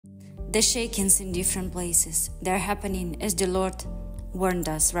the shakings in different places. They're happening as the Lord warned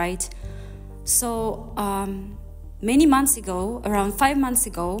us, right? So many months ago, around 5 months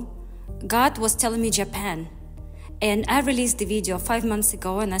ago, God was telling me Japan. And I released the video 5 months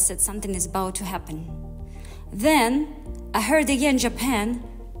ago and I said something is about to happen. Then I heard again Japan,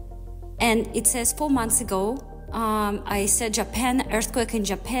 and it says 4 months ago, I said Japan, earthquake in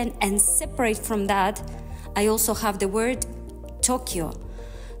Japan, and separate from that, I also have the word Tokyo.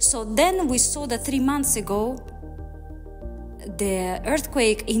 So then we saw that 3 months ago, the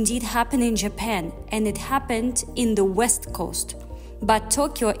earthquake indeed happened in Japan, and it happened in the west coast. But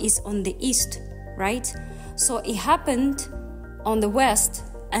Tokyo is on the east, right? So it happened on the west,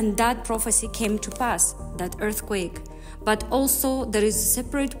 and that prophecy came to pass, that earthquake. But also there is a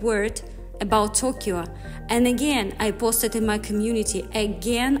separate word about Tokyo. And again, I posted in my community,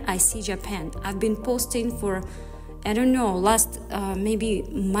 again, I see Japan. I've been posting for, I don't know, last maybe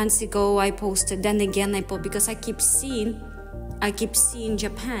months ago I posted, then again I posted, because I keep seeing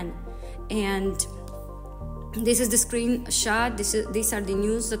Japan. And this is the screenshot. These are the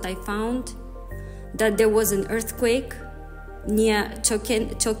news that I found, that there was an earthquake near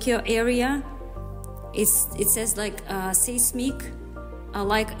Tokyo area. It says like seismic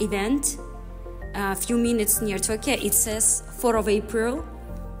like event, a few minutes near Tokyo. It says 4th of April.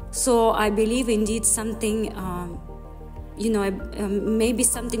 So I believe indeed something, maybe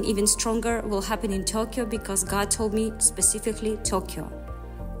something even stronger will happen in Tokyo, because God told me specifically Tokyo.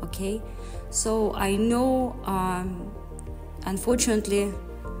 Okay, so I know, unfortunately,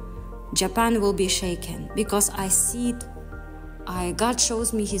 Japan will be shaken, because I see it. God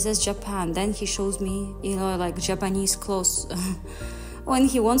shows me, He says Japan, then He shows me, like Japanese clothes. When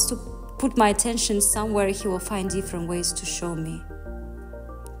He wants to put my attention somewhere, He will find different ways to show me.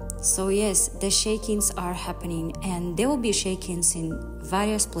 So yes, the shakings are happening, and there will be shakings in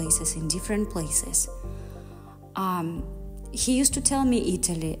various places, in different places. He used to tell me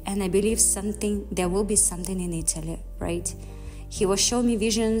Italy, and I believe there will be something in Italy, right? He was showing me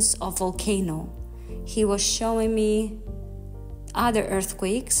visions of volcano. He was showing me other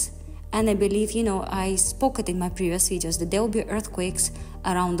earthquakes, and I believe, I spoke it in my previous videos, that there will be earthquakes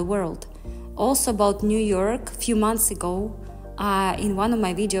around the world. Also about New York, a few months ago, in one of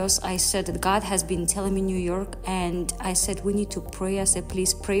my videos, I said that God has been telling me New York, and I said we need to pray. I said,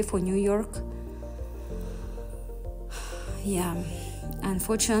 please pray for New York. Yeah,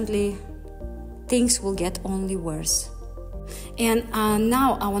 unfortunately, things will get only worse. And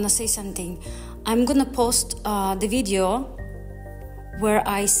now I want to say something. I'm gonna post the video where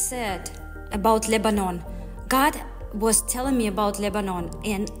I said about Lebanon. God was telling me about Lebanon,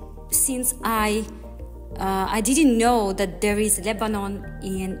 and since I didn't know that there is Lebanon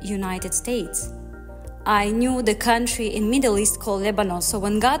in United States. I knew the country in Middle East called Lebanon. So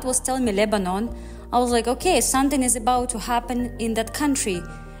when God was telling me Lebanon, I was like, okay, something is about to happen in that country.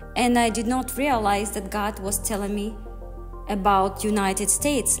 And I did not realize that God was telling me about United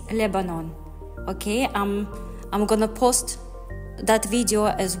States, Lebanon. Okay, I'm gonna post that video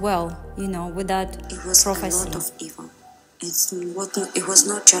as well, with that prophecy. It was a lot of evil. It was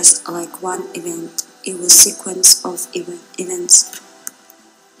not just like one event. It was sequence of events.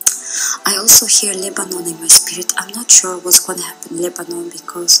 I also hear Lebanon in my spirit. I'm not sure what's going to happen in Lebanon,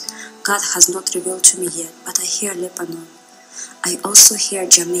 because God has not revealed to me yet, but I hear Lebanon. I also hear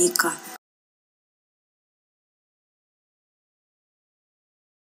Jamaica.